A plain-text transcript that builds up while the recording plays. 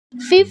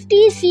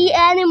50 sea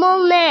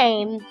animal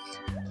names.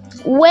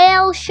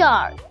 Whale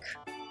shark,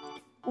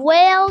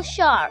 whale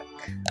shark.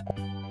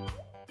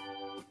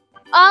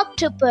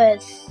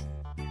 Octopus,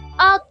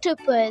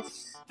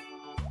 octopus.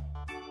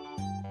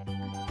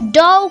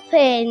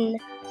 Dolphin,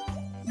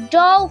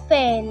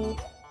 dolphin.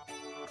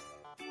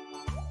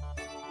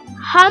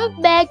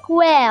 Humpback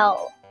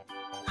whale,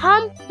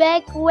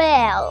 humpback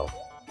whale.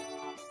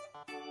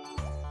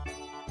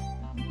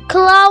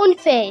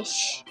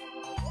 Clownfish,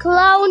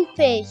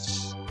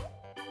 clownfish.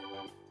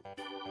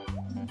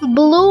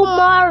 Blue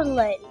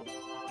marlin,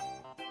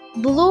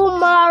 blue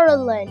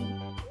marlin.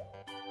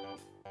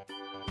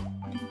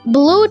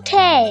 Blue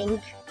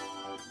tang,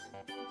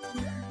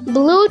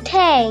 blue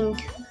tang.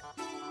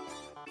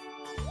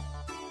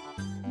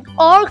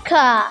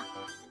 Orca,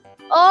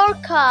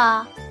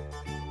 orca.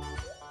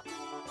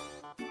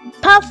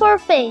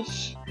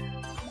 Pufferfish,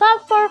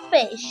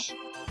 pufferfish.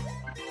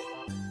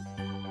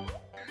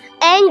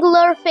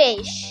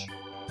 Anglerfish,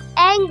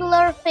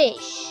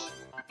 anglerfish.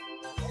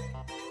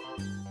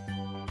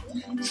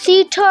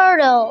 Sea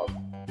turtle,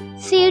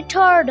 sea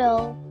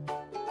turtle.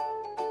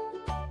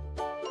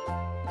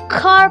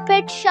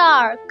 Carpet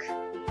shark,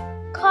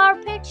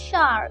 carpet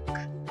shark.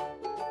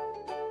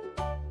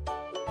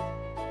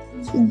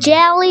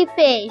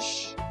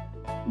 Jellyfish,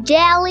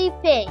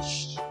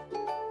 jellyfish.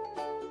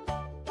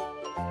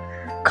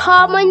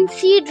 Common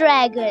sea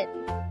dragon,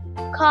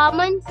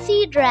 common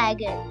sea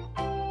dragon.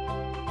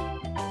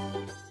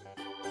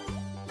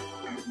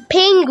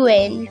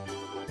 Penguin,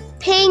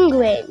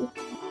 penguin.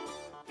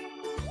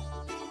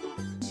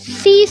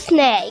 Sea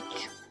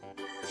snake,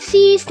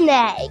 sea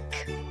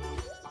snake.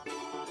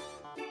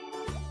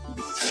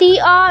 Sea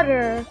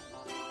otter,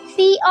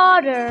 sea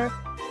otter.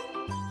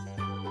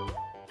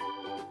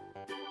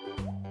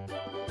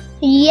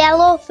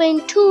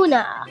 Yellowfin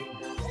tuna,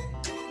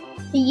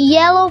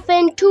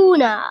 yellowfin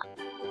tuna.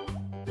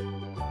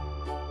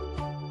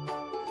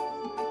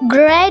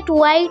 Great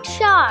white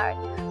shark,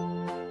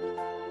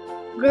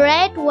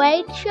 great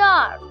white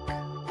shark.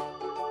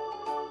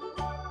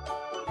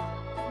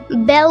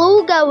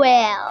 Beluga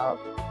whale,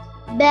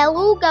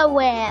 beluga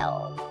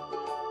whale.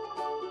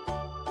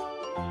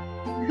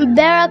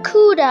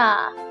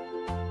 Barracuda,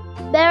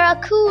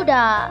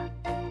 barracuda.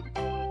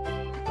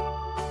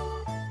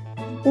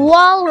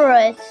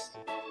 Walrus,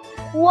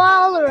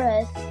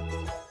 walrus.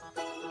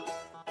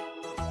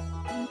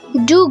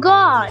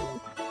 Dugong,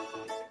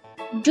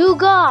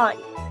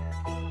 dugong.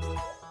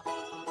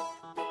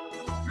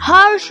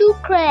 Horseshoe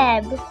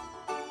crab,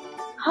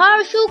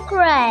 horseshoe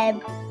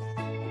crab.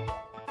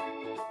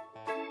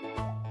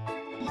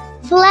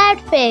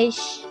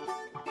 Flatfish,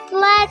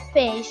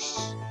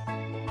 flatfish.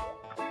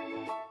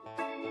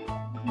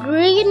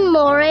 Green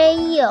moray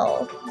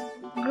eel,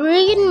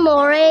 green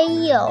moray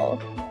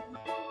eel.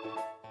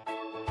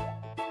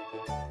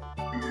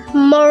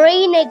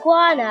 Marine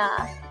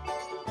iguana,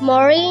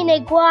 marine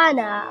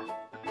iguana.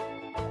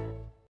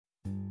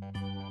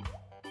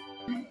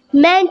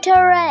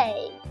 Manta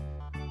ray,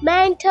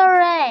 manta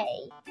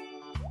ray.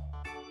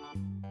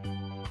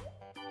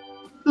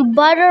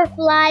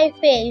 Butterfly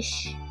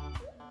fish,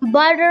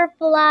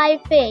 butterfly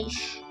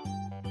fish.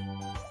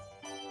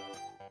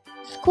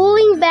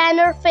 Schooling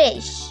banner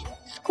fish,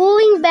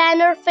 schooling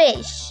banner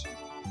fish.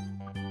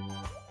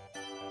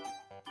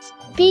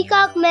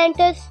 Peacock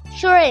mantis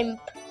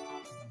shrimp,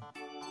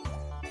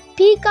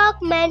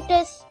 peacock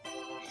mantis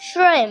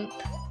shrimp.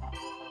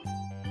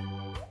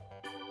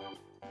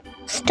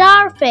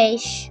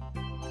 Starfish,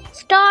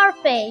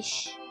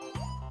 starfish.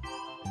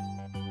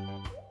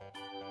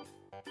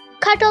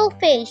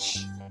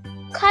 Cuttlefish,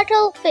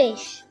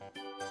 cuttlefish.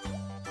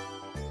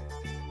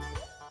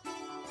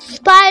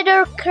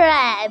 Spider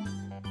crab,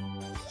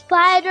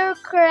 spider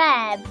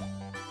crab.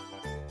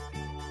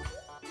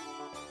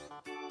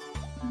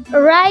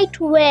 Right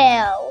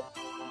whale,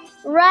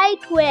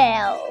 right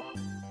whale.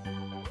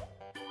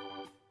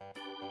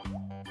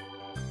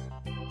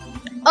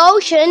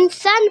 Ocean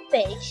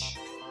sunfish,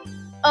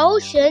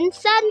 ocean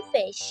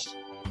sunfish.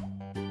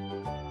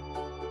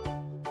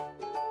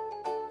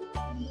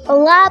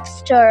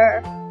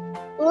 Lobster,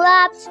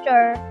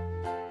 lobster.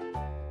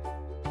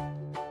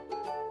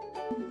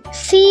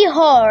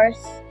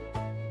 Seahorse,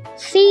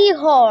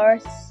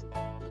 seahorse.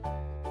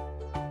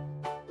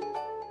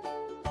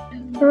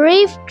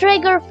 Reef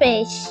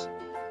triggerfish,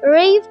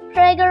 reef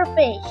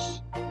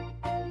triggerfish.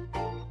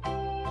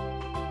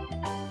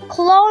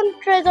 Clone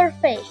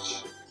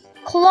triggerfish,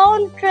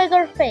 clone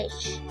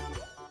triggerfish.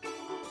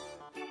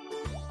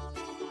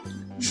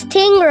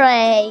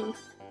 Stingray,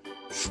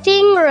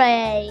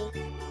 stingray.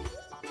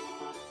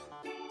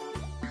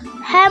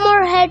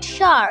 Hammerhead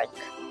shark,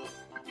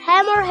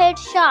 hammerhead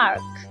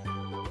shark.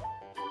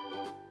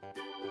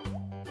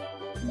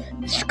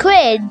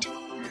 Squid,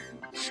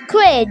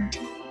 squid.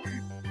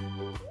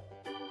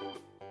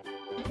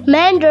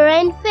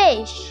 Mandarin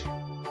fish,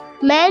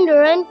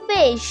 mandarin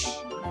fish.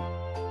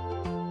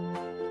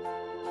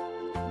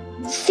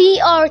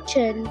 Sea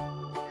urchin,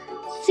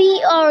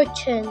 sea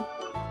urchin.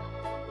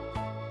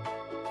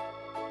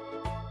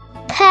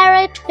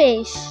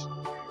 Parrotfish,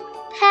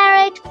 parrotfish.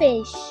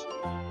 Whitefish.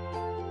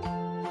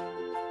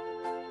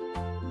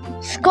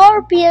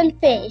 Scorpion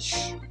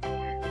fish.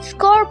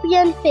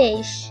 Scorpion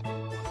fish.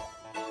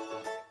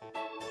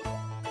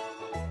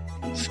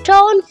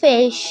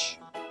 Stonefish.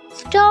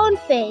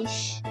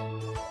 Stonefish.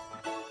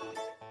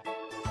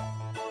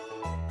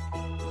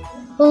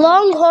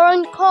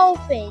 Longhorn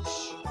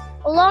cowfish.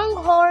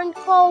 Longhorn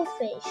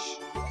cowfish.